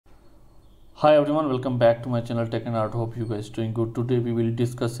Hi everyone, welcome back to my channel Tech and Art. Hope you guys doing good. Today we will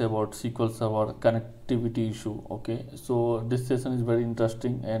discuss about SQL Server connectivity issue. Okay, so this session is very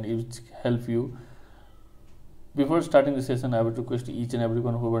interesting and it will help you. Before starting the session, I would request each and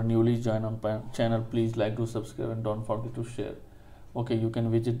everyone who are newly joined on my channel, please like to subscribe and don't forget to share. Okay, you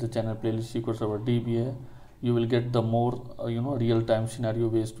can visit the channel playlist SQL Server DBA. You will get the more real-time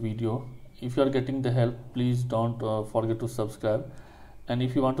scenario-based video. If you are getting the help, please don't forget to subscribe. And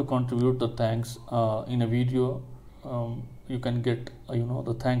if you want to contribute the thanks in a video, you can get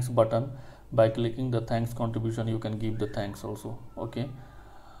the thanks button by clicking the thanks contribution. You can give the thanks also. Okay,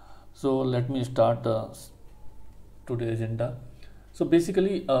 so let me start today's agenda. So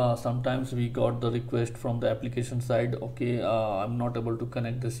basically sometimes we got the request from the application side. Okay, I'm not able to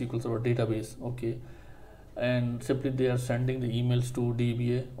connect the SQL Server database. Okay, and simply they are sending the emails to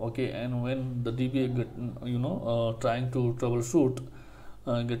DBA. Okay, and when the DBA get, trying to troubleshoot,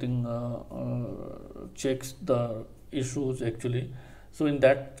 checks the issues actually. So in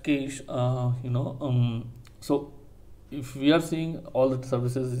that case, so if we are seeing all the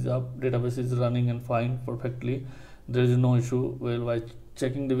services is up, database is running and fine perfectly, there is no issue. Well, by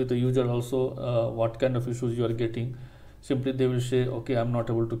checking with the user also what kind of issues you are getting, simply they will say, okay, I'm not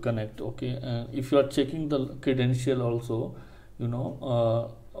able to connect. Okay, if you are checking the credential also,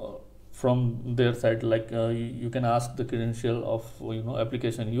 from their side, like you can ask the credential of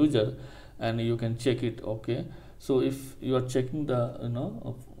application user and you can check it. Okay, so if you are checking the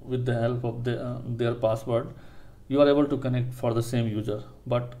with the help of their password, you are able to connect for the same user,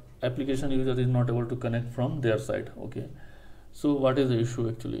 but application user is not able to connect from their side. Okay, so what is the issue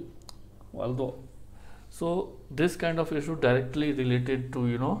actually? Although, so this kind of issue directly related to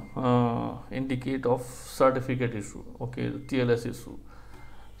indicate of certificate issue. Okay, TLS issue.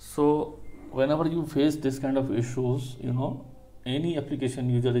 So whenever you face this kind of issues, any application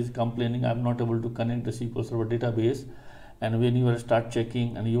user is complaining, I'm not able to connect the SQL Server database, and when you are start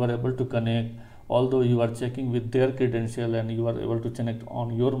checking and you are able to connect, although you are checking with their credential and you are able to connect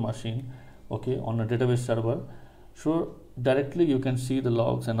on your machine, okay, on a database server, so directly you can see the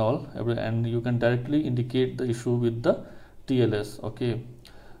logs and all, and you can directly indicate the issue with the TLS. Okay,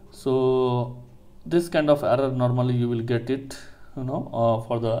 so this kind of error normally you will get it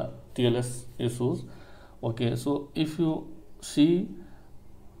for the TLS issues. Okay, so if you see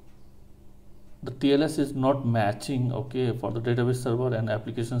the TLS is not matching, okay, for the database server and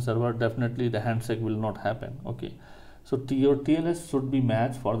application server, definitely the handshake will not happen. Okay, so your TLS should be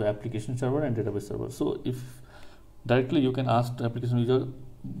matched for the application server and database server. So if directly you can ask the application user,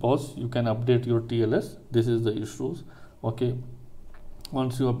 boss, you can update your TLS, this is the issues. Okay,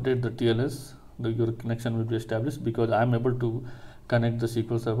 once you update the TLS, your connection will be established, because I am able to connect the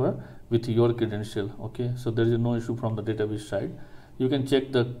SQL Server with your credential. Okay, so there is no issue from the database side. You can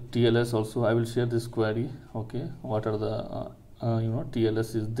check the TLS also. I will share this query. Okay, what are the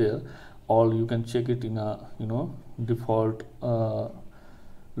TLS is there, all you can check it in a default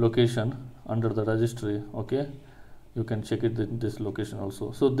location under the registry. Okay, you can check it in this location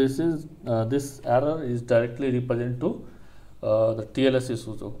also. So this is this error is directly represent to the TLS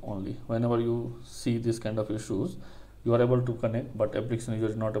issues only. Whenever you see this kind of issues, you are able to connect, but application user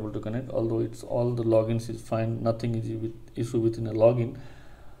is not able to connect, although it's all the logins is fine, nothing is with issue within a login.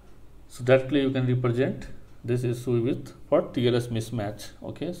 So directly you can represent this issue with for TLS mismatch.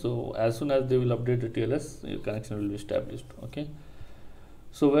 Okay, so as soon as they will update the TLS, your connection will be established. Okay,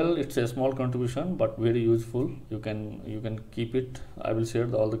 so well, it's a small contribution but very useful. You can keep it. I will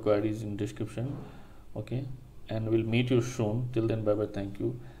share all the queries in description. Okay, and we'll meet you soon. Till then, bye bye, thank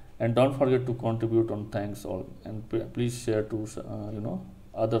you, and don't forget to contribute on thanks all, and please share to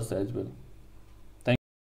others as well.